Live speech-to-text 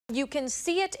You can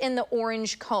see it in the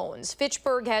orange cones.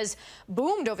 Fitchburg has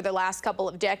boomed over the last couple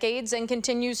of decades and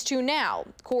continues to now.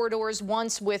 Corridors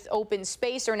once with open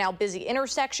space are now busy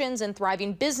intersections and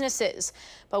thriving businesses.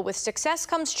 But with success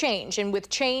comes change, and with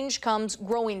change comes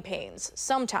growing pains,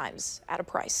 sometimes at a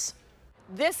price.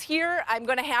 This year, I'm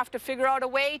going to have to figure out a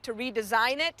way to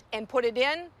redesign it and put it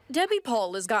in. Debbie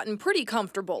Paul has gotten pretty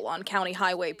comfortable on County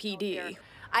Highway PD.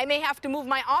 I may have to move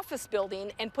my office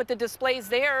building and put the displays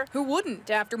there. Who wouldn't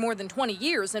after more than 20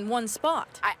 years in one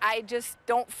spot? I just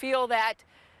don't feel that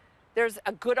there's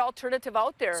a good alternative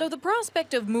out there. So the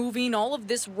prospect of moving all of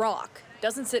this rock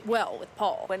doesn't sit well with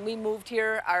Paul. When we moved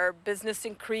here, our business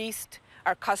increased.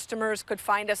 Our customers could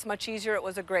find us much easier. It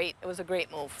was a great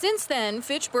move. Since then,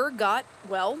 Fitchburg got,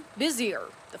 well, busier.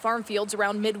 The farm fields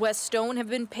around Midwest Stone have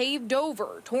been paved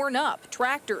over, torn up,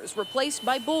 tractors replaced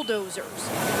by bulldozers.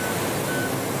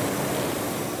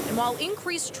 And while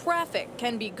increased traffic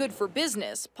can be good for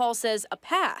business, Paul says a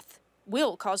path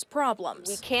will cause problems.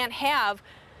 We can't have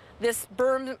this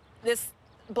berm, this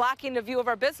blocking the view of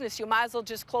our business. You might as well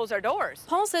just close our doors.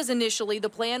 Paul says initially the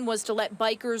plan was to let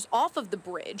bikers off of the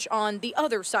bridge on the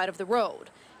other side of the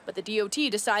road. But the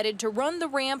DOT decided to run the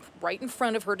ramp right in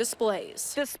front of her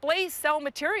displays. Displays sell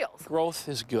materials. Growth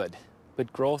is good, but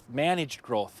managed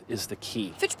growth is the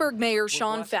key. Fitchburg Mayor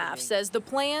Sean Pfaff says the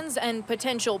plans and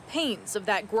potential pains of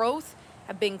that growth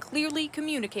have been clearly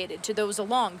communicated to those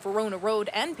along Verona Road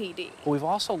and PD. But we've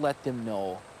also let them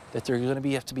know that there's going to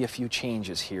have to be a few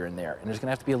changes here and there, and there's going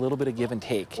to have to be a little bit of give and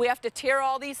take. We have to tear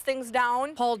all these things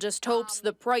down. Paul just hopes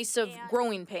the price of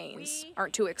growing pains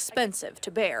aren't too expensive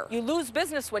to bear. You lose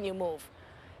business when you move.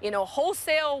 You know,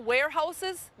 wholesale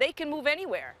warehouses, they can move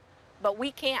anywhere, but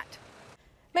we can't.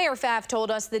 Mayor Pfaff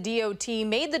told us the DOT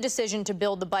made the decision to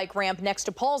build the bike ramp next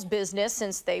to Paul's business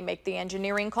since they make the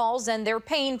engineering calls and they're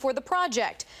paying for the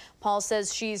project. Paul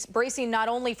says she's bracing not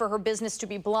only for her business to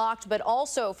be blocked, but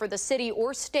also for the city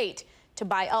or state to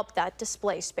buy up that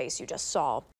display space you just saw.